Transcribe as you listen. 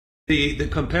The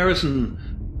comparison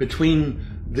between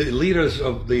the leaders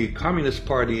of the Communist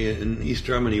Party in East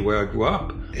Germany, where I grew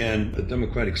up, and the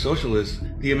Democratic Socialists,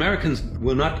 the Americans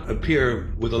will not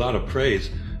appear with a lot of praise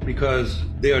because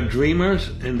they are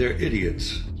dreamers and they're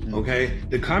idiots. Okay?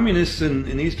 The communists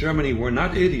in East Germany were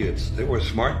not idiots. They were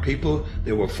smart people,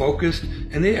 they were focused,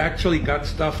 and they actually got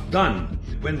stuff done.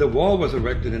 When the wall was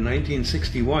erected in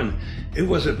 1961, it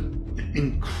was an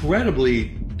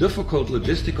incredibly difficult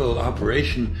logistical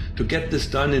operation to get this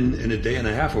done in a day and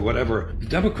a half or whatever. The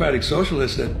Democratic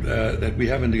Socialists that we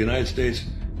have in the United States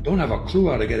don't have a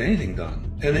clue how to get anything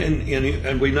done.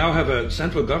 And we now have a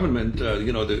central government,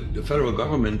 the federal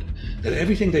government, that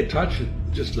everything they touch,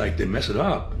 just like they mess it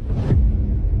up.